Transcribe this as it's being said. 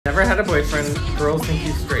Never had a boyfriend. Girls think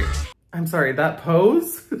he's straight. I'm sorry, that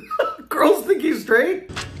pose? Girls think he's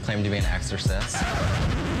straight? Claimed to be an exorcist.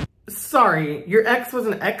 Sorry, your ex was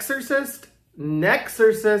an exorcist?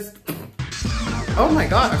 Nexorcist? Oh my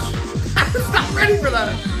gosh. I was not ready for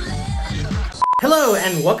that. Hello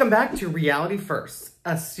and welcome back to Reality First,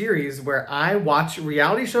 a series where I watch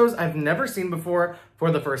reality shows I've never seen before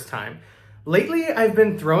for the first time. Lately, I've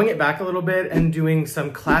been throwing it back a little bit and doing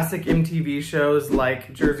some classic MTV shows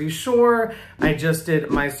like Jersey Shore. I just did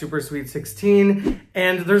My Super Sweet 16,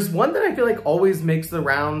 and there's one that I feel like always makes the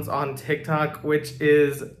rounds on TikTok, which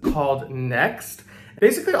is called Next.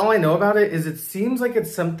 Basically, all I know about it is it seems like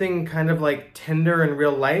it's something kind of like Tinder in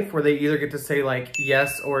real life, where they either get to say like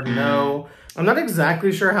yes or no. I'm not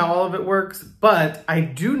exactly sure how all of it works, but I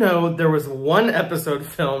do know there was one episode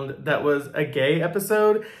filmed that was a gay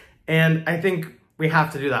episode, and I think we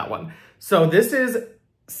have to do that one. So this is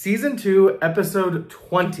season 2, episode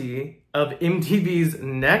 20 of MTV's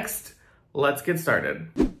Next. Let's get started.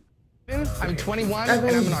 I'm 21 and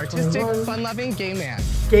I'm an artistic, fun-loving gay man.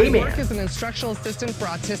 I work as an instructional assistant for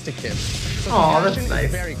autistic kids. So aw, that's passion nice.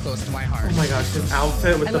 is very close to my heart. Oh my gosh, his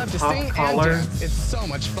outfit with I the love to pop sing collar. and dance. It's so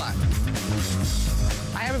much fun.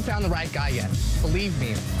 I haven't found the right guy yet. Believe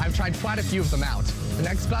me, I've tried quite a few of them out. The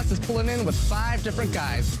next bus is pulling in with 5 different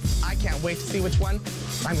guys. I can't wait to see which one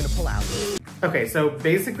I'm gonna pull out. Okay, so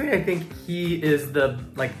basically I think he is the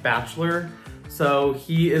bachelor. So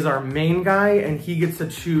he is our main guy and he gets to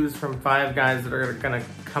choose from 5 guys that are gonna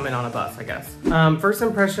come in on a bus, I guess. First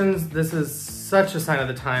impressions, this is such a sign of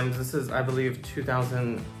the times. This is, I believe,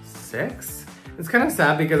 2006. It's kind of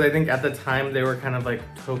sad because I think at the time they were kind of like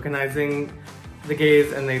tokenizing the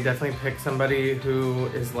gays, and they definitely picked somebody who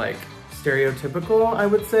is like stereotypical, I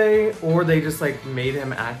would say, or they just like made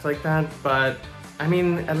him act like that. But I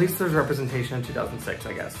mean, at least there's representation in 2006,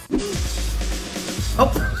 I guess. Oh,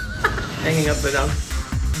 hanging upside down.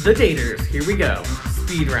 The daters, here we go.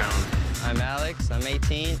 Speed round. I'm Alex, I'm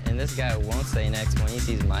 18, and this guy won't say next when he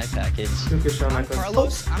sees my package. I'm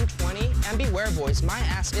Carlos, I'm 20, and beware boys, my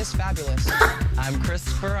ass is fabulous. I'm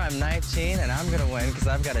Christopher, I'm 19, and I'm gonna win because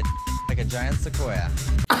I've got a like a giant sequoia.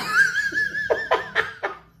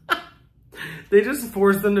 They just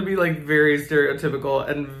force them to be like very stereotypical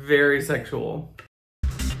and very sexual.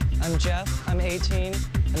 I'm Jeff, I'm 18,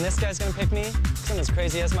 and this guy's gonna pick me because I'm as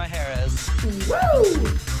crazy as my hair is.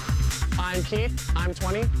 Woo! I'm Keith, I'm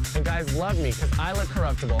 20, and guys love me because I look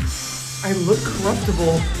corruptible. I look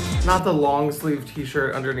corruptible, not the long sleeve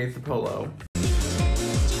t-shirt underneath the polo.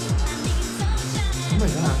 Oh my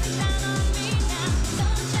gosh.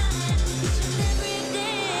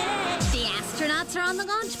 The astronauts are on the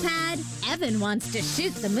launch pad. Evan wants to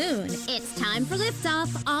shoot the moon. It's time for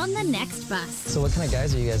liftoff on the next bus. So what kind of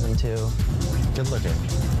guys are you guys into? Good looking.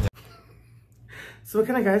 So what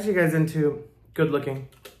kind of guys are you guys into? Good looking.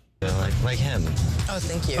 Like him. Oh,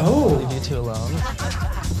 thank you. Oh, Leave you 2 alone.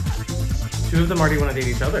 2 of them already want to date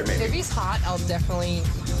each other, maybe. If he's hot, I'll definitely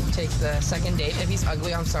take the second date. If he's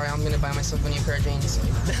ugly, I'm sorry, I'm gonna buy myself a new pair of jeans.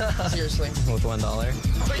 Seriously. With $1.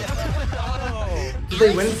 Do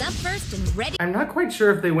they win? Alex is up first and ready I'm not quite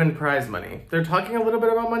sure if they win prize money. They're talking a little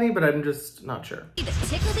bit about money, but I'm just not sure. to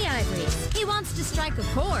tickle the ivories. He wants to strike a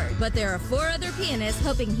chord, but there are 4 other pianists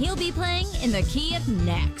hoping he'll be playing in the key of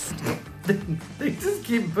next. They just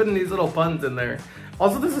keep putting these little puns in there.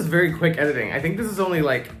 Also, this is very quick editing. I think this is only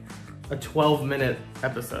like a 12-minute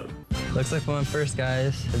episode. Looks like one first,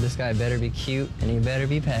 guys. This guy better be cute and he better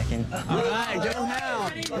be packing. Alright, get him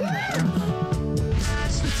out!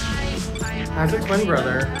 Has a twin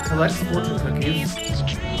brother, collects fortune cookies,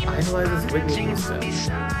 idolizes Whitney Houston.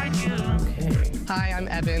 Okay. Hi, I'm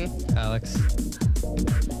Evan. Alex.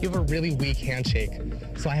 You have a really weak handshake,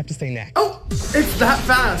 so I have to say next. Oh, it's that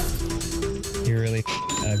fast. You're really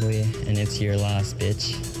ugly and it's your loss,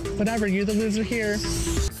 bitch. Whatever, you're the loser here.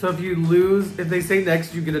 So if you lose, if they say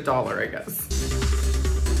next, you get $1, I guess.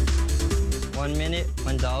 1 minute,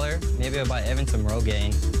 $1. Maybe I'll buy Evan some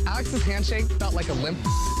Rogaine. Alex's handshake felt like a limp.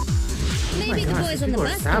 Maybe the gosh, boys these on the people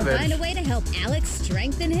are bus can savage. find a way to help Alex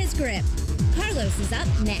strengthen his grip. Carlos is up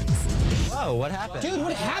next. Whoa, what happened? Dude,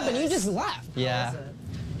 what happened? You just left. Yeah,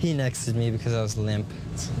 he nexted me because I was limp.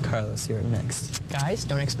 Carlos, you're next. Guys,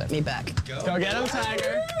 don't expect me back. Go get him,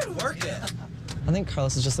 Tiger. Work it. I think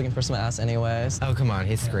Carlos is just looking for some ass anyways. Oh, come on,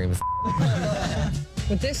 he screams.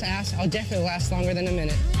 With this ass, I'll definitely last longer than a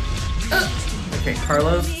minute. Okay,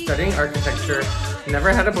 Carlos, studying architecture,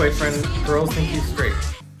 never had a boyfriend, girls think he's straight.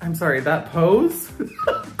 I'm sorry, that pose?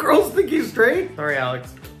 Girls think he's straight? Sorry,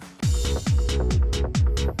 Alex.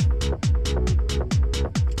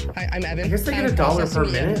 Hi, I'm Evan. I guess they get I'm $1 per processing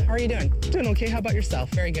you. minute. How are you doing? Doing okay. How about yourself?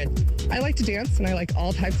 Very good. I like to dance, and I like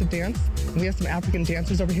all types of dance. And we have some African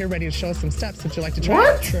dancers over here ready to show us some steps. Would you like to try?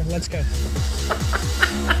 What? Sure, let's go.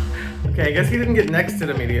 Okay, I guess he didn't get nexted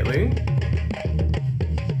immediately.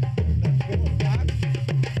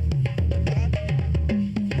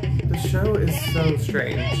 The show is so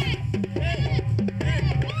strange.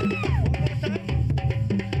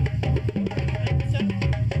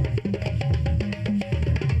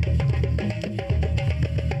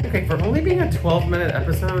 Okay, for only being a 12-minute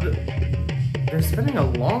episode, they're spending a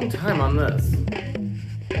long time on this.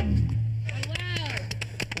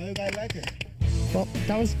 Well,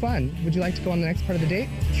 that was fun. Would you like to go on the next part of the date?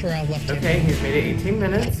 Sure, I've left Okay, he's made it 18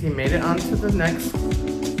 minutes. He made it onto the next I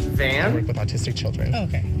van. work with autistic children. Oh,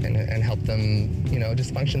 okay. And help them, you know,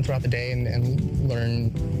 just function throughout the day and learn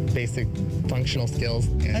basic functional skills.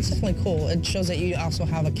 And That's definitely cool. It shows that you also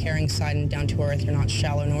have a caring side and down to earth. You're not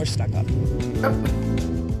shallow nor stuck up.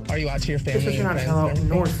 Are you out to your It's family? just you're not and friends shallow and everything?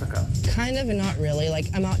 nor stuck up. Kind of and not really. Like,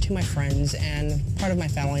 I'm out to my friends, and part of my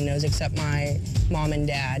family knows except my mom and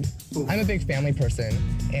dad. I'm a big family person,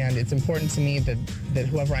 and it's important to me that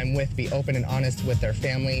whoever I'm with be open and honest with their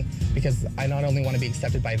family, because I not only want to be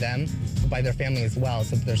accepted by them, but by their family as well,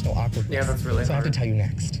 so that there's no awkwardness. Yeah, that's really So I have to hard. tell you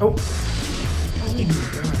next. Oh. Oh my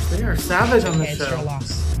gosh, they are savage on Okay, this it's your show.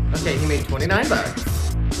 loss. Okay, he made $29.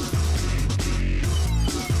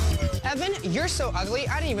 Evan, you're so ugly,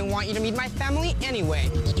 I didn't even want you to meet my family anyway.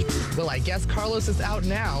 Well, I guess Carlos is out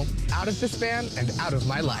now, out of this band and out of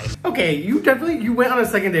my life. Okay, you went on a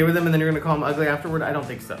second date with him and then you're gonna call him ugly afterward? I don't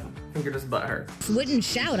think so. I think you're just butthurt. Wouldn't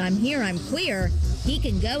shout, I'm here, I'm queer. He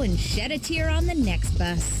can go and shed a tear on the next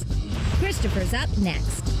bus. Christopher's up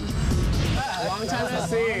next. Long time no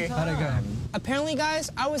see. How'd it go? Apparently,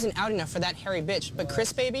 guys, I wasn't out enough for that hairy bitch, but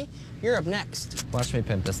Chris, baby, you're up next. Watch me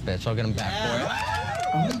pimp this bitch. I'll get him back for it.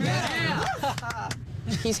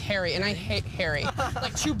 He's hairy, and I hate hairy.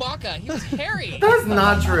 Like Chewbacca, he was hairy. That's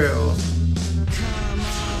not true.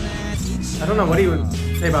 I don't know what he would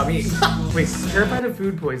say about me. Wait, terrified of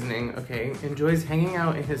food poisoning, okay, enjoys hanging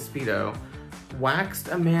out in his Speedo, waxed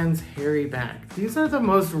a man's hairy back. These are the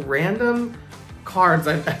most random cards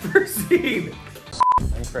I've ever seen.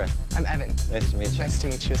 I'm Chris. I'm Evan. Nice to meet you. Nice to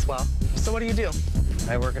meet you as well. So what do you do?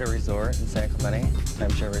 I work at a resort in San Clemente,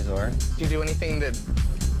 timeshare resort. Do you do anything that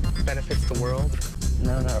benefits the world?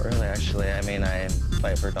 No, not really, actually. I mean, I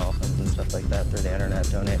fight for dolphins and stuff like that through the internet,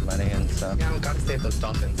 donate money and stuff. Yeah, I've got to save those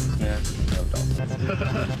dolphins. Yeah, no dolphins.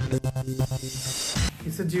 He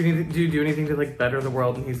said, do you do anything to like better the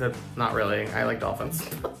world? And he said, not really, I like dolphins.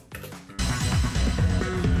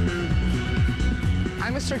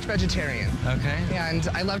 I'm a strict vegetarian. Okay. And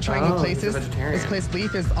I love trying Oh, new he's a places. vegetarian. This place,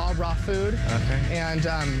 Leaf, is all raw food. Okay. And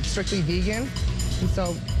strictly vegan. And so,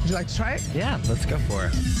 would you like to try it? Yeah, let's go for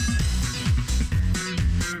it.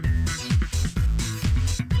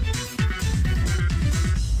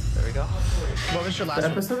 There we go. What was your last The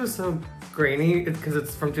one? episode is so grainy because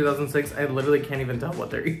it's from 2006. I literally can't even tell what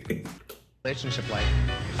they're eating. Relationship like?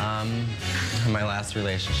 My last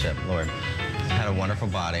relationship, Lord, had a wonderful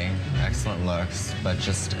body, excellent looks, but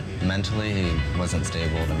just mentally he wasn't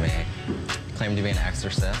stable to me. Claimed to be an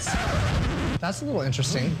exorcist. That's a little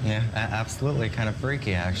interesting. Yeah, absolutely kind of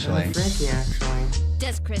freaky, actually. Frankie, actually.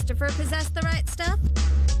 Does Christopher possess the right stuff?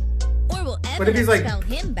 Or will What if he's evidence like- spell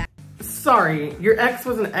him back? Sorry, your ex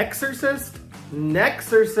was an exorcist?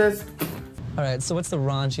 Nexorcist? All right, so what's the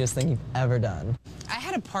raunchiest thing you've ever done? I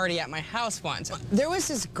had a party at my house once. There was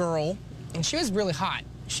this girl, and she was really hot.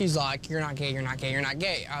 She's like, you're not gay, you're not gay, you're not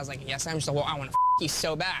gay. I was like, yes, I'm. She's like, well, I want to you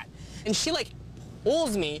so bad. And she like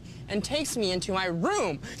pulls me and takes me into my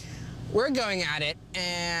room. We're going at it,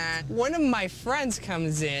 and one of my friends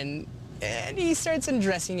comes in, and he starts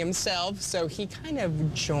undressing himself, so he kind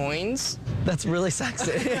of joins. That's really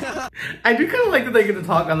sexy. I do kind of like that they get to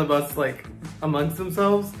talk on the bus, like, amongst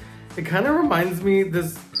themselves. It kind of reminds me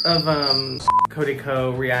of Cody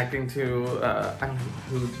Ko reacting to, I don't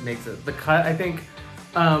know who makes it, The Cut, I think.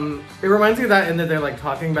 It reminds me of that in that they're like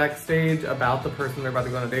talking backstage about the person they're about to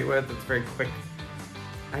go on a date with. It's very quick.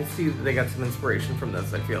 I see that they got some inspiration from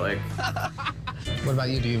this, I feel like. What about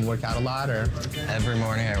you? Do you work out a lot or? Every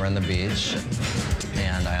morning I run the beach,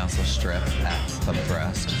 and I also strip at Club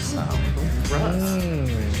Thrust, so. Russ.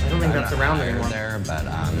 I don't think that's around anymore. there, but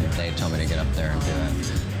they told me to get up there and do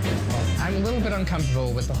it. I'm a little bit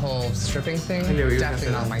uncomfortable with the whole stripping thing. I knew you were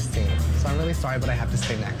Definitely gonna say not my scene. So I'm really sorry, but I have to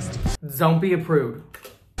stay next. Don't be a prude.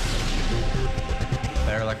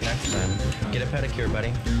 Better luck next time. Get a pedicure,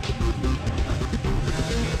 buddy.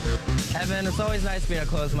 Evan, it's always nice being a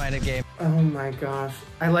closed-minded gay. Oh my gosh.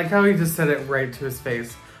 I like how he just said it right to his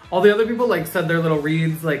face. All the other people like said their little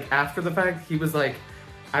reads like after the fact. He was like,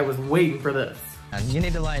 I was waiting for this. You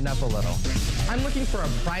need to lighten up a little. I'm looking for a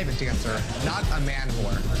private dancer, not a man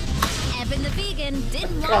whore. Evan the vegan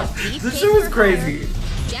didn't want God, beefcake this show is for crazy. her.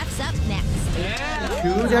 Jeff's up next.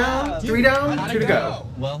 2 down, 3 down, 2 to go.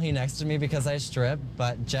 Well, he nexted me because I stripped,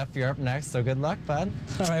 but Jeff, you're up next, so good luck, bud.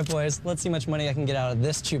 All right, boys, let's see how much money I can get out of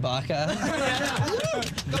this Chewbacca.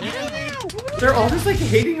 They're all just like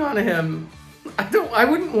hating on him. I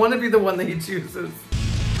wouldn't want to be the one that he chooses.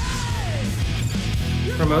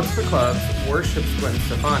 Promotes the clubs, worships Gwen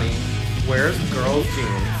Stefani, wears girls'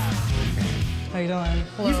 jeans. How you doing?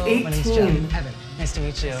 He's 18. My name's Jeff. Evan. Nice to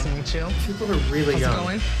meet you. Nice to meet you. People are really How's young. it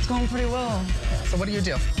going? It's going pretty well. So what do you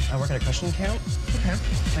do? I work at a Christian camp. Okay.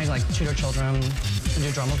 I like tutor children and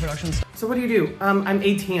do drama productions. So what do you do? I'm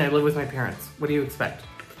 18. I live with my parents. What do you expect?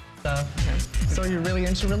 So you're really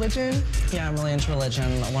into religion? Yeah, I'm really into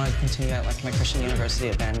religion. I want to continue at like my Christian university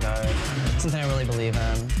at Vanguard. Something I really believe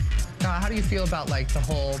in. How do you feel about like the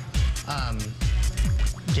whole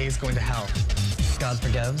gays going to hell? God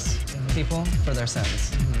forgives people for their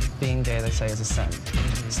sins. Being gay, they say, is a sin.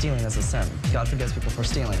 Stealing is a sin. God forgives people for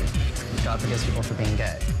stealing. God forgives people for being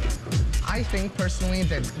gay. I think personally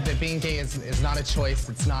that being gay is not a choice.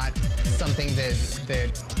 It's not something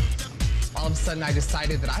that all of a sudden I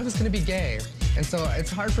decided that I was going to be gay. And so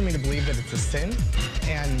it's hard for me to believe that it's a sin.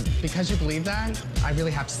 And because you believe that, I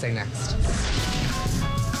really have to say next.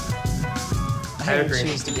 I agree.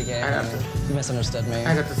 didn't choose to be gay. I have to. You misunderstood me.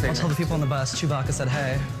 I got to say I'll tell the next. people on the bus, Chewbacca said,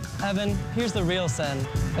 hey. Evan, here's the real sin.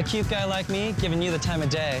 A cute guy like me giving you the time of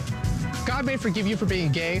day. God may forgive you for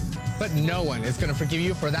being gay, but no one is going to forgive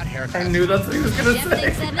you for that haircut. I knew that's what he was gonna Jeff say.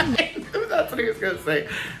 thinks Evan I knew that's what he was gonna say.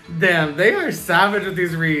 Damn, they are savage with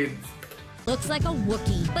these reads. looks like a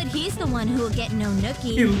Wookiee, but he's the one who will get no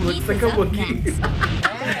nookie. He looks Keith like is a up Wookiee.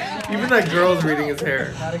 next. Even that girl's reading his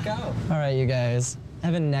hair. How'd it go? All right, you guys.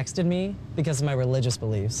 Evan nexted me because of my religious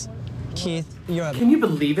beliefs. Keith, you're up. Can you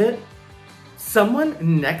believe it? Someone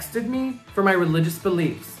nexted me for my religious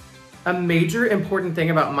beliefs. A major important thing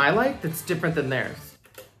about my life that's different than theirs.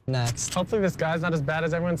 Next. Hopefully this guy's not as bad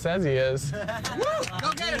as everyone says he is.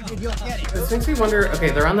 Go get it, dude. You'll get it. This makes me wonder, okay,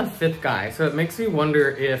 they're on the 5th guy, so it makes me wonder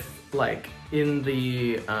if, like, in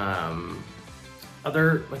the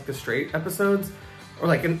other, like, the straight episodes, or,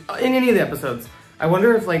 like, in any of the episodes, I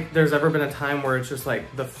wonder if, like, there's ever been a time where it's just,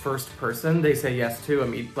 like, the first person they say yes to,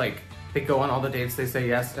 like, they go on all the dates, they say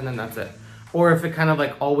yes, and then that's it. Or if it kind of,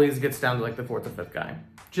 like, always gets down to, like, the 4th or 5th guy.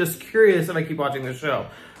 Just curious if I keep watching this show.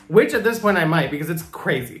 Which, at this point, I might, because it's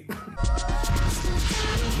crazy.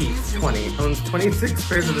 He's 20, owns 26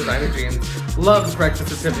 pairs of designer jeans, loves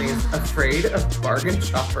breakfast at Tiffany's, afraid of bargain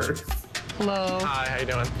shoppers. Hello. Hi, how you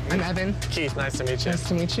doing? I'm Evan. Keith, nice to meet you. Nice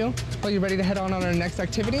to meet you. Well, you ready to head on our next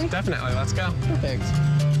activity? Definitely, let's go. Perfect.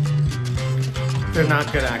 They're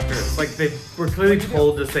not good actors. Like, they were clearly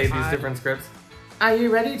told to say these different scripts. Are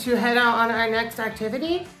you ready to head out on our next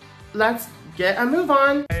activity? Let's get a move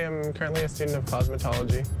on. I am currently a student of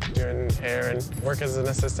cosmetology, doing hair and work as an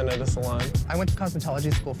assistant at a salon. I went to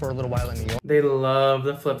cosmetology school for a little while in New They love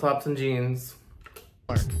the flip-flops and jeans.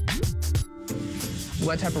 York.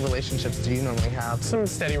 What type of relationships do you normally have? Some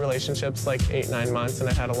steady relationships, like 8-9 months, and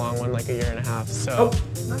I had a long one, like 1.5 years. So,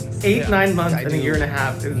 Oh, 8, 9 months I and a do 1.5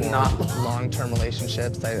 years is more not long. long-term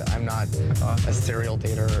relationships. I'm not a serial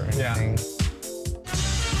dater or anything.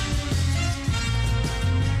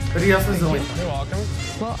 But he also is only you're welcome.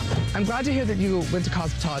 Well, I'm glad to hear that you went to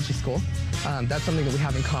cosmetology school. That's something that we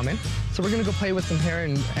have in common. So we're gonna go play with some hair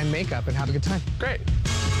and makeup and have a good time. Great.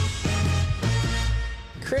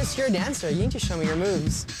 Chris, you're a dancer. You need to show me your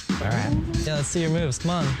moves. All right. Yeah, let's see your moves.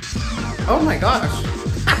 Come on. Oh my gosh.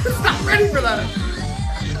 I was not ready for that.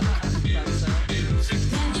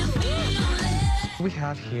 What we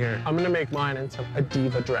have here. I'm gonna make mine into a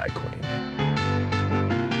diva drag queen.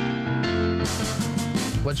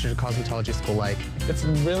 What's your cosmetology school like? It's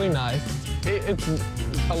really nice. It's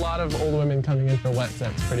a lot of old women coming in for wet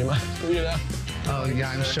sets, pretty much, you know? Oh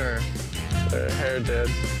yeah, I'm sure. Their hair did.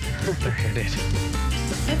 They're hated.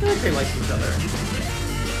 I feel like they like each other.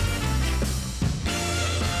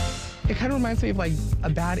 It kind of reminds me of like a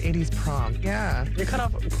bad 80s prom. Yeah. You cut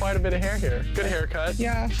off quite a bit of hair here. Good haircut.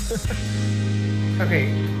 Yeah.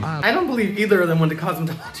 Okay, I don't believe either of them went to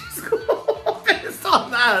cosmetology school based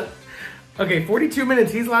on that. Okay, 42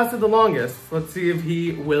 minutes, he's lasted the longest. Let's see if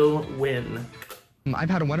he will win. I've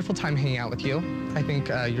had a wonderful time hanging out with you. I think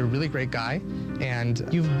you're a really great guy, and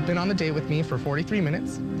you've been on the date with me for 43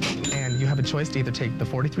 minutes, and you have a choice to either take the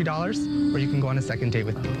 $43 or you can go on a second date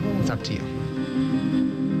with me. It's up to you.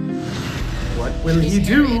 What will he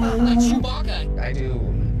do? I do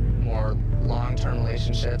more long-term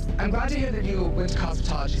relationships. I'm glad to hear that you went to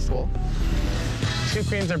cosmetology school. 2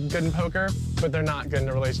 queens are good in poker, but they're not good in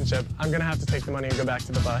a relationship. I'm gonna have to take the money and go back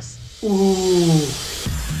to the bus. Ooh.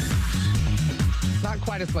 Not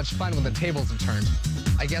quite as much fun when the tables have turned.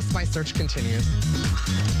 I guess my search continues.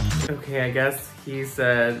 Okay, I guess he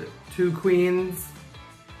said 2 queens.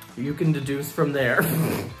 You can deduce from there.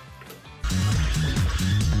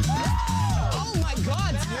 Oh my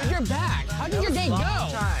God, you're back. How did your date go?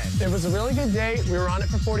 It was a really good date. We were on it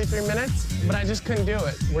for 43 minutes, but I just couldn't do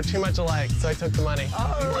it. We're too much alike, so I took the money.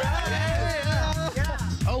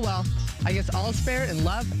 Oh well, I guess all's fair in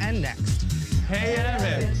love and next. Hey,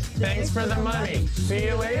 Evan. Thanks for the money. See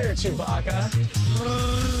you later, Chewbacca.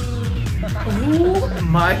 Oh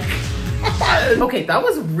my God. Okay, that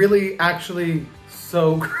was really actually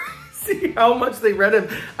so crazy how much they read him.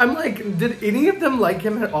 I'm like, did any of them like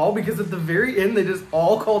him at all? Because at the very end, they just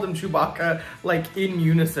all called him Chewbacca, like in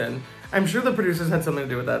unison. I'm sure the producers had something to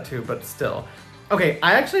do with that too, but still. Okay,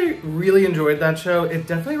 I actually really enjoyed that show. It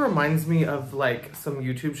definitely reminds me of like some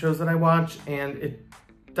YouTube shows that I watch, and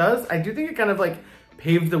I do think it kind of like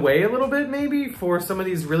paved the way a little bit maybe for some of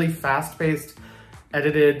these really fast-paced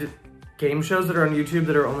edited game shows that are on YouTube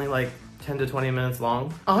that are only like 10 to 20 minutes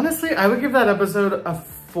long. Honestly, I would give that episode a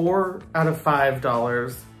 4 out of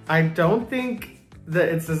 $5. I don't think that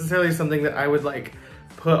it's necessarily something that I would like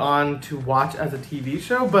put on to watch as a TV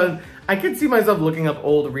show, but I could see myself looking up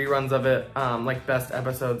old reruns of it, like best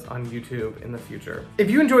episodes on YouTube in the future.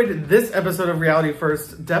 If you enjoyed this episode of Reality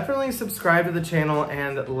First, definitely subscribe to the channel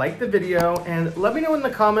and like the video, and let me know in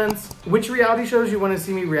the comments which reality shows you want to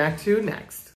see me react to next.